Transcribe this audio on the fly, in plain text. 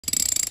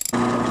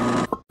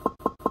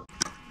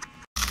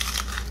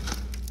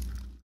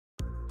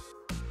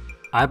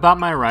I bought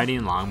my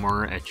riding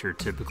lawnmower at your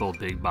typical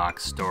big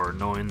box store,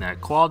 knowing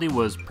that quality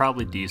was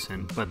probably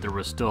decent, but there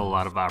was still a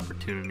lot of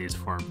opportunities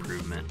for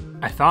improvement.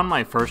 I found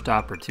my first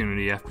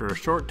opportunity after a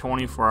short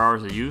 24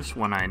 hours of use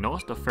when I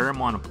noticed a fair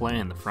amount of play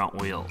in the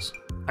front wheels.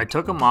 I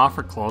took them off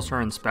for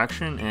closer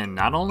inspection, and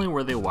not only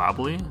were they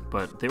wobbly,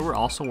 but they were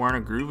also wearing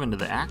a groove into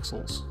the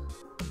axles.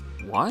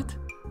 What?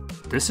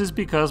 This is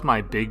because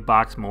my big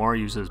box mower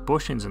uses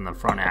bushings in the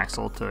front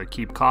axle to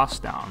keep costs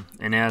down,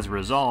 and as a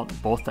result,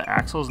 both the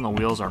axles and the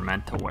wheels are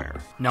meant to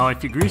wear. Now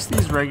if you grease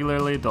these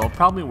regularly, they'll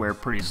probably wear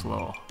pretty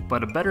slow,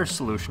 but a better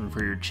solution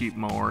for your cheap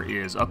mower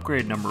is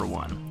upgrade number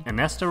 1, and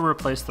that's to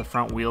replace the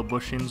front wheel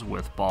bushings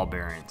with ball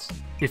bearings.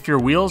 If your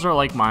wheels are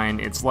like mine,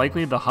 it's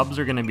likely the hubs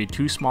are going to be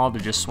too small to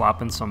just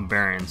swap in some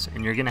bearings,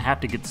 and you're going to have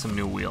to get some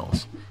new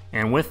wheels.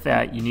 And with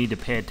that, you need to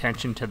pay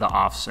attention to the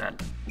offset.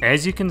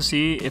 As you can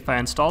see, if I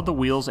installed the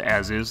wheels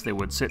as is, they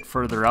would sit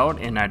further out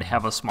and I'd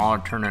have a smaller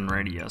turn-in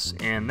radius,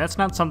 and that's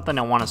not something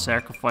I want to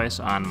sacrifice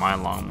on my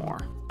lawnmower.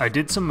 I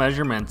did some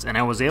measurements and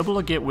I was able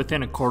to get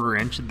within a 1/4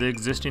 inch of the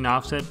existing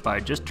offset by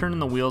just turning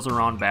the wheels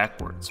around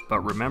backwards, but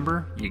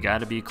remember, you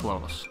gotta be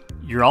close.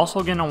 You're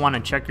also going to want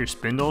to check your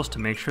spindles to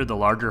make sure the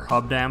larger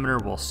hub diameter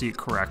will seat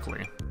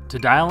correctly. To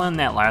dial in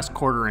that last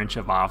 1/4 inch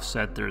of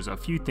offset, there's a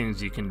few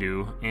things you can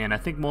do, and I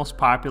think most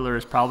popular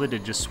is probably to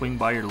just swing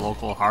by your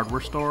local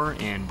hardware store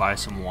and buy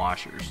some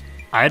washers.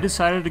 I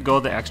decided to go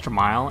the extra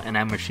mile and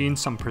I machined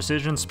some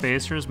precision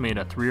spacers made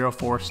of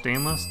 304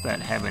 stainless that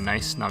have a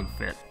nice snug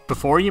fit.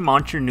 Before you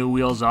mount your new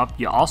wheels up,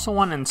 you also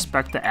want to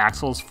inspect the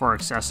axles for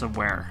excessive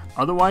wear,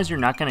 otherwise you're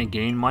not going to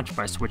gain much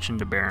by switching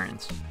to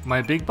bearings.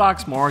 My big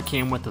box mower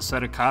came with a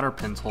set of cotter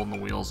pins holding the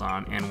wheels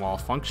on, and while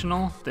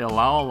functional, they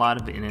allow a lot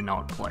of in and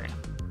out play.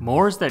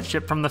 Mowers that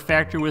ship from the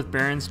factory with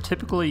bearings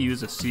typically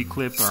use a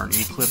C-clip or an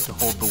E-clip to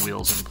hold the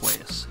wheels in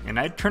place, and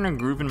I'd turn a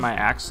groove in my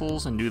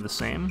axles and do the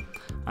same.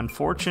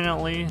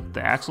 Unfortunately,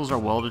 the axles are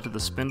welded to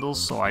the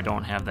spindles, so I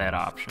don't have that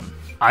option.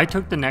 I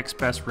took the next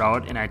best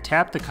route and I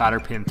tapped the cotter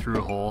pin through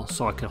a hole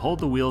so I could hold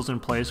the wheels in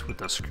place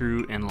with a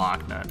screw and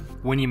lock nut.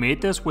 When you mate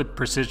this with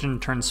precision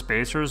turn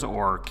spacers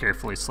or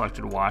carefully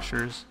selected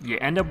washers, you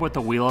end up with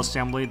a wheel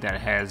assembly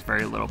that has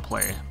very little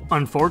play.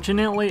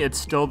 Unfortunately, it's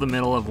still the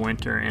middle of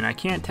winter and I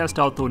can't test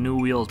out the new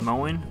wheels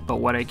mowing, but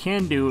what I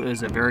can do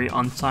is a very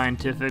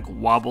unscientific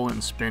wobble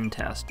and spin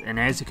test, and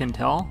as you can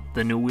tell,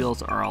 the new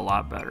wheels are a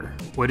lot better.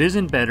 What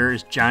isn't better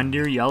is John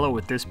Deere yellow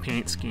with this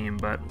paint scheme,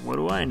 but what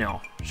do I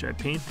know? Should I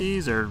paint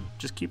these or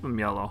just keep them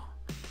yellow?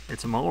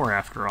 It's a mower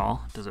after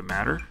all, does it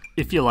matter?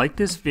 If you like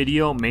this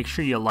video, make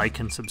sure you like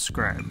and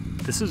subscribe.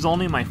 This is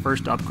only my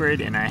first upgrade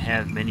and I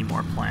have many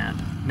more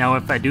planned. Now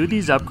if I do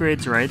these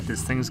upgrades right,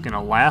 this thing's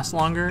gonna last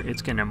longer,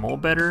 it's gonna mow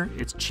better,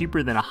 it's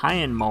cheaper than a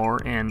high-end mower,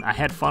 and I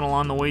had fun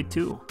along the way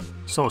too.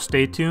 So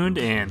stay tuned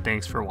and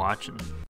thanks for watching.